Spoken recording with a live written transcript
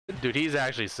Dude, he's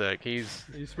actually sick. He's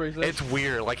pretty sick. It's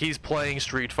weird. Like he's playing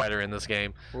Street Fighter in this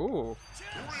game. Ooh.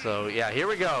 So yeah, here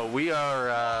we go. We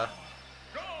are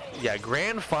yeah,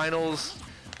 grand finals.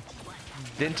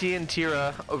 Denti and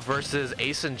Tira versus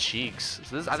Ace and Cheeks.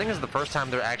 So this, I think, is the first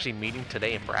time they're actually meeting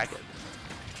today in bracket.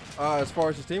 As far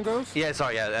as his team goes? Yeah,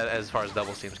 sorry, yeah, as far as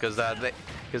doubles teams, because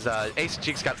Ace and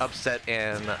Cheeks got upset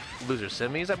in loser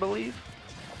semis, I believe.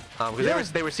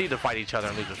 Because they were seeded to fight each other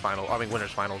in losers finals. I mean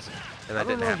winners finals, and that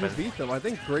didn't happen. Who beat them. I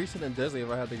think Grayson and Desley,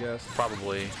 if I had to guess.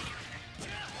 Probably.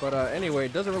 But anyway,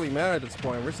 it doesn't really matter at this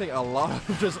point. We're seeing a lot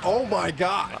of just, oh my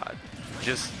god,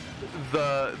 just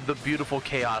the beautiful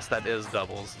chaos that is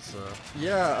doubles. So.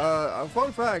 Yeah.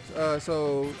 Fun fact.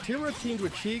 So Tira teamed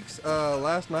with Cheeks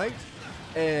last night,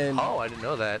 and oh, I didn't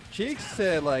know that. Cheeks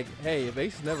said like, "Hey, if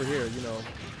Ace is never here, you know,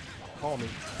 call me."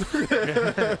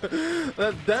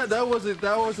 that was it.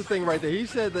 That was the thing right there. He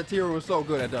said that Tira was so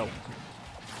good at doubles.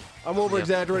 I'm over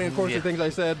exaggerating, of course, the things I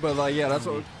said, but like, yeah,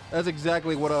 that's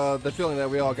exactly what the feeling that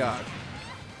we all got.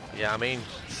 Yeah, I mean,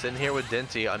 sitting here with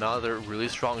Denti, another really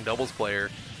strong doubles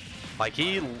player. Like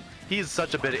he's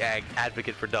such a big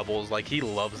advocate for doubles. Like he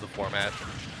loves the format.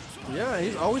 Yeah,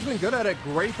 he's always been good at it.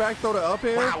 Great back throw to up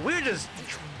air. Wow, we're just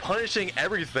punishing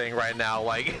everything right now.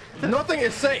 Like nothing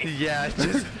is safe. Yeah,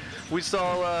 just we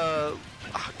saw.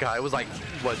 Oh God, it was like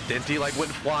what Denti like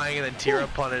went flying, and then Tira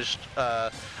punished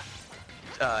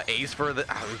Ace for the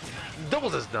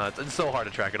doubles is nuts. It's so hard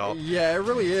to track it all. Yeah, it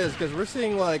really is, because we're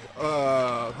seeing like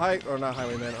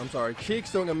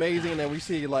Cheeks doing amazing, and then we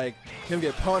see like him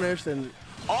get punished, and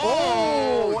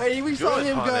hey, we saw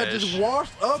him got just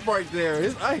washed up right there.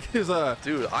 His Ike is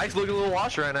dude, Ike's looking a little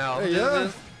washed right now.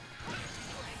 Yeah.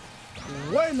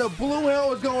 What in the blue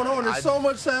hell is going on? There's so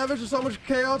much savage, there's so much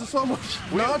chaos, there's so much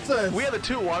nonsense. We have the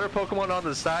two water Pokemon on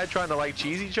the side trying to like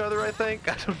cheese each other, I think.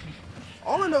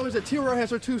 All I know is that Tira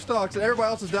has her 2 stocks and everybody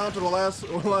else is down to the last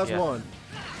one.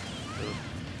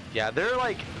 Yeah, they're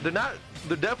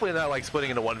definitely not like splitting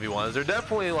into 1v1s. They're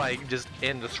definitely like just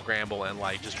in the scramble and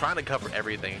like just trying to cover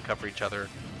everything and cover each other,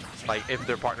 like if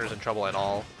their partner's in trouble at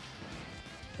all.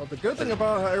 But the good thing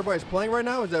about how everybody's playing right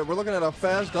now is that we're looking at a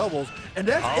fast doubles, and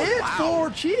that's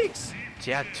for Cheeks.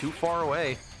 Yeah, too far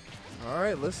away. All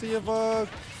right, let's see if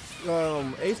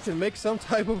Ace can make some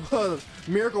type of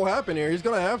miracle happen here. He's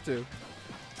gonna have to.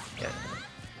 Yeah.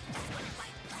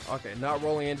 Okay, not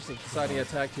rolling in, just deciding to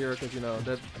attack here because, you know,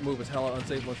 that move is hella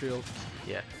unsafe on shield.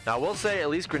 Yeah. Now, I will say at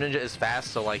least Greninja is fast,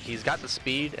 so, like, he's got the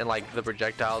speed and, like, the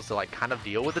projectiles to, like, kind of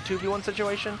deal with the 2v1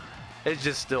 situation. It's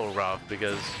just still rough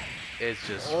because it's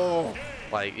just,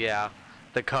 like, yeah,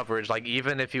 the coverage. Like,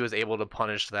 even if he was able to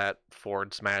punish that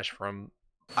forward smash from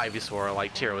Ivysaur,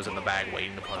 like, Tira was in the bag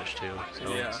waiting to punish, too.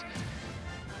 So yeah.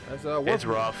 It's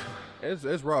rough.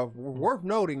 It's rough. Worth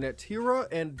noting that Tira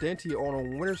and Denti are on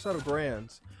a winner side of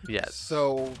grands. Yes.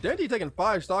 So Denti taking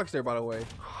 5 stocks there, by the way.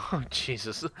 Oh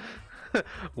Jesus!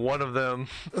 One of them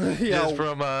just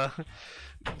from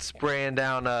spraying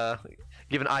down,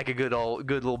 giving Ike a good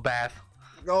little bath.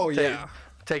 Oh yeah.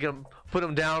 Put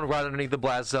him down right underneath the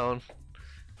blast zone.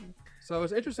 So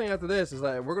it's interesting after this is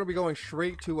that we're gonna be going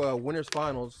straight to winners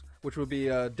finals, which would be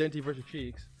Denti versus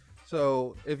Cheeks.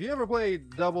 So if you ever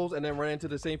played doubles and then run into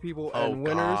the same people and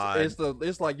winners,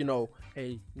 it's like, you know,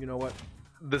 hey, you know what?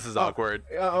 This is awkward.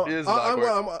 I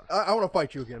want to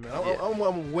fight you again, man. I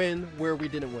want to win where we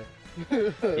didn't win.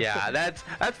 Yeah, that's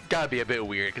gotta be a bit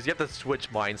weird because you have to switch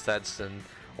mindsets and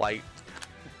like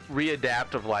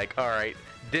readapt of like, all right,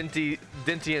 Denti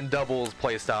and doubles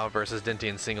playstyle versus Denti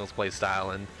and singles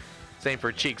playstyle, and same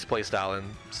for Cheeks playstyle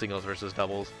and singles versus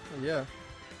doubles. Yeah.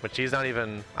 But she's not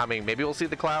even. I mean, maybe we'll see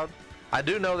the Cloud. I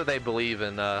do know that they believe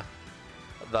in the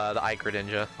Ike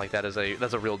Greninja. Like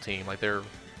that's a real team. Like they're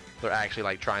actually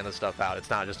like trying this stuff out. It's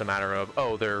not just a matter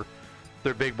of their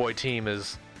big boy team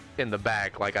is in the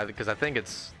back. Like because I think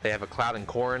they have a Cloud and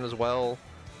Corrin as well.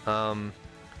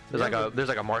 There's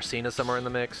like a Marcina somewhere in the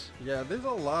mix. Yeah, there's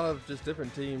a lot of just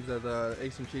different teams that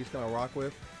Ace and Cheeks kind of rock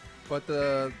with. But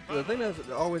the thing that's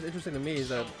always interesting to me is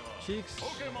that Cheeks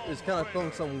is kind of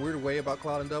feeling some weird way about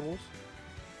Cloud and doubles.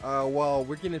 While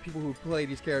we're getting people who play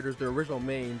these characters, their original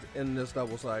mains in this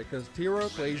double side. Because Tira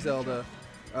plays Zelda,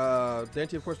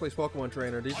 Denti of course plays Pokemon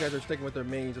Trainer. These guys are sticking with their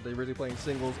mains that they really playing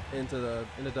singles into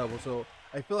the double. So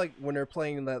I feel like when they're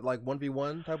playing that like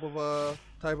 1v1 type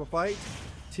of fight,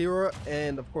 Tira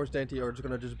and of course Denti are just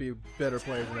gonna be better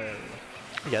players in that area.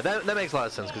 Yeah, that makes a lot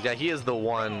of sense because yeah, he is the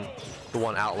one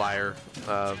outlier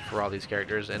for all these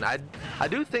characters, and I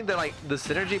do think that like the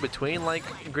synergy between like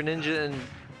Greninja and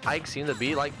Ike seems to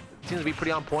be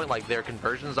pretty on point. Like their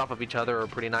conversions off of each other are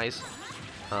pretty nice.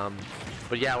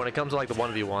 But yeah, when it comes to like the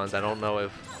 1v1s, I don't know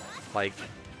if like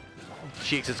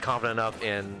Cheeks is confident enough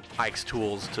in Ike's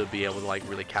tools to be able to like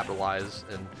really capitalize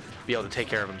and be able to take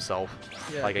care of himself,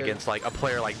 Yeah, like against like a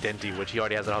player like Denti, which he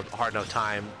already has a hard enough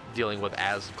time dealing with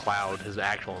as Cloud, his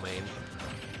actual main.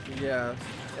 Yeah,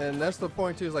 and that's the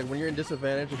point too. Is like when you're in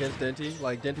disadvantage against Denti,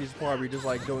 like Denti's probably just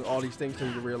like doing all these things to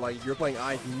you where like you're playing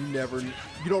Ike and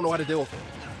you don't know how to deal with him.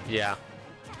 Yeah.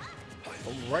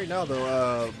 Right now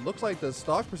though, looks like the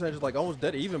stock percentage is like almost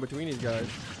dead even between these guys.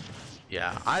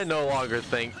 Yeah, I no longer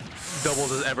think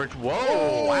Doubles is ever.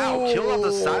 Whoa! Wow, killed off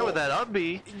the side with that up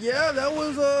B. Yeah, that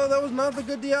was not the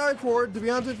good DI for it. To be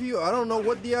honest with you, I don't know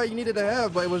what DI you needed to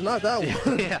have, but it was not that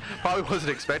one. Yeah, probably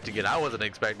wasn't expecting it. I wasn't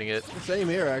expecting it. Same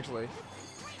here, actually.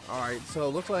 All right, so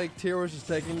it looks like Tira is just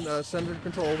taking center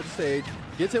control over the stage,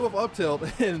 gets hit with up tilt,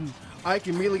 and Ike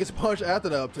immediately gets punched after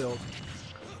the up tilt.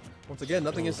 Once again,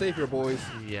 nothing is safe here, boys.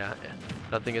 Yeah,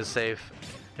 nothing is safe.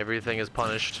 Everything is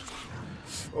punished.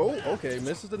 Oh, okay.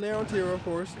 Misses the nair on Tira, of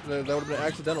course. That would have been an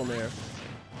accidental nair.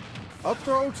 Up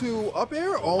throw to up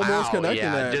air, almost connecting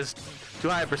that. Just too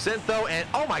high a percent though, and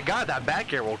oh my god, that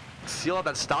back air will seal out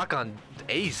that stock on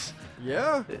Ace.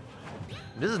 Yeah.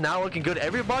 This is now looking good.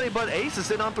 Everybody but Ace is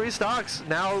sitting on 3 stocks.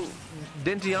 Now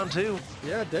Denti on 2.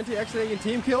 Yeah, Denti accidentally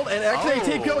team killed and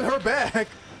accidentally team killing her back.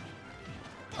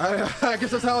 I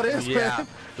guess that's how it is, yeah. man.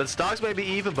 The stocks may be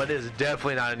even, but it is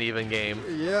definitely not an even game.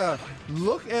 Yeah.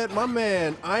 Look at my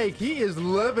man, Ike. He is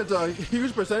living to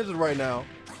huge percentages right now.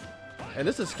 And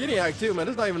this is skinny Ike, too, man.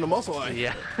 This is not even the muscle Ike.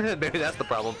 Yeah, maybe that's the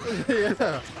problem.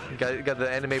 Yeah. Got the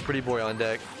anime pretty boy on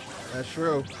deck. That's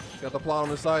true. Got the plot on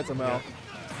the side somehow.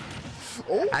 Yeah.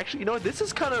 Oh. Actually, you know what? This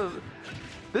is a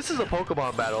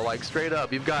Pokemon battle, like straight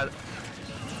up. You've got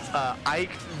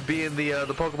Ike being the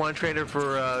Pokemon trainer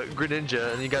for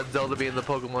Greninja, and you got Zelda being the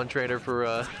Pokemon trainer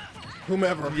for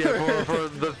whomever. Yeah, for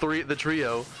the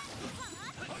trio.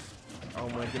 Oh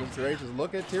my goodness gracious!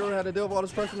 Look at Tira had to deal with all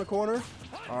this pressure in the corner.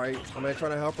 All right, I'm gonna try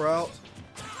to help her out.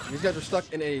 These guys are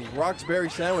stuck in a Roxberry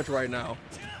sandwich right now.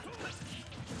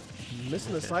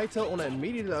 Missing the side tilt on that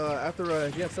immediate after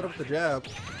he had set up the jab.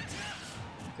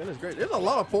 Goodness great. There's a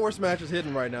lot of force matches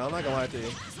hidden right now. I'm not gonna lie to you.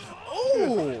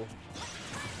 Oh!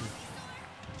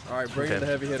 All right, bring in the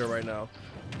heavy hitter right now.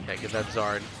 Yeah, get that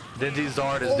Zard. Denti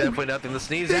Zard is definitely nothing to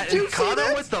sneeze at. And caught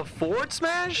him with the forward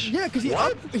smash? Yeah, because he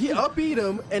upbeat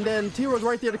him, and then Tira was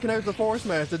right there to connect with the forward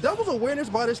smash. The Devil's awareness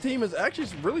by this team is actually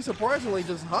really surprisingly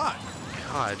just hot.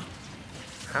 God,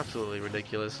 absolutely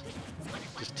ridiculous.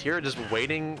 Just Tira just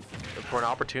waiting for an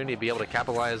opportunity to be able to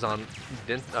capitalize on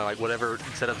like whatever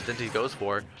setups Denti goes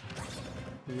for.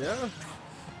 Yeah.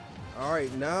 All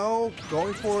right, now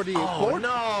going for the. Oh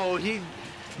no, he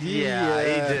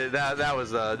did that. That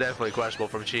was definitely questionable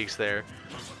from Cheeks there.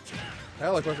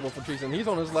 Hella questionable from Cheeks, and he's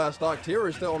on his last stock. Tira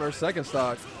is still on her second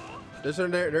stock.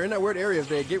 They're in that weird area. If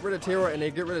they get rid of Tira and they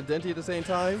get rid of Denti at the same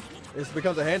time, it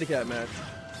becomes a handicap match.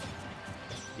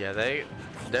 Yeah, they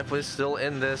definitely still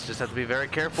in this. Just have to be very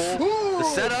careful. Ooh. The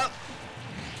setup.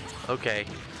 Okay.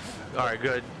 All right,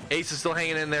 good. Ace is still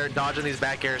hanging in there, dodging these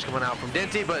back airs coming out from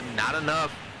Denti, but not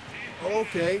enough.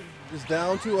 Okay, it's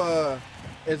down to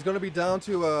it's gonna be down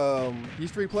to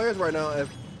these 3 players right now. If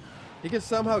he can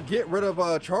somehow get rid of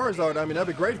Charizard, I mean that'd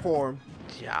be great for him.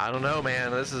 Yeah, I don't know,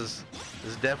 man. This is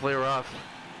definitely rough.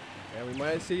 And we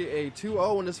might see a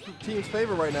 2-0 in this team's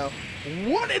favor right now.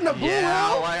 What in the blue Yeah,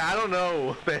 hell? like I don't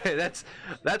know, man.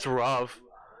 That's rough.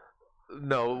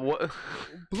 No, what?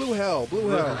 Blue hell.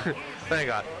 Thank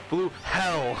God. Blue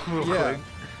hell. Yeah.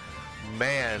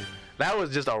 Man, that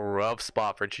was just a rough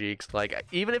spot for Cheeks. Like,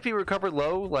 even if he recovered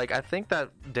low, like, I think that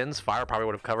Den's fire probably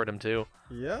would have covered him too.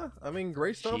 Yeah, I mean,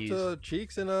 great stuff to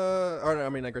Cheeks and or I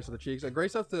mean, not great stuff to Cheeks. Great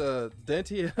stuff to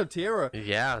Denti and Tira.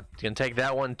 Yeah, you can take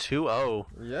that one 2-0.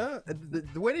 Yeah,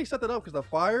 the way they set that up, because the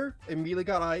fire immediately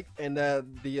got Ike, and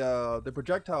the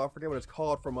projectile, I forget what it's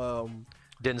called, from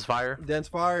Den's fire. Den's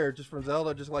fire, just from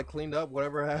Zelda, just like cleaned up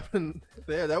whatever happened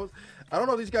there. That was, I don't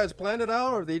know if these guys planned it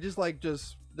out or they just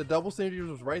the double synergy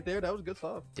was right there. That was good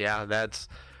stuff. Yeah, that's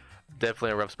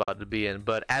definitely a rough spot to be in.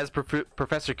 But as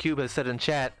Professor Cube has said in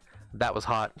chat, that was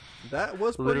hot. That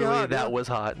was pretty Literally, hot. that was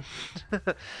hot.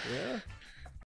 Yeah.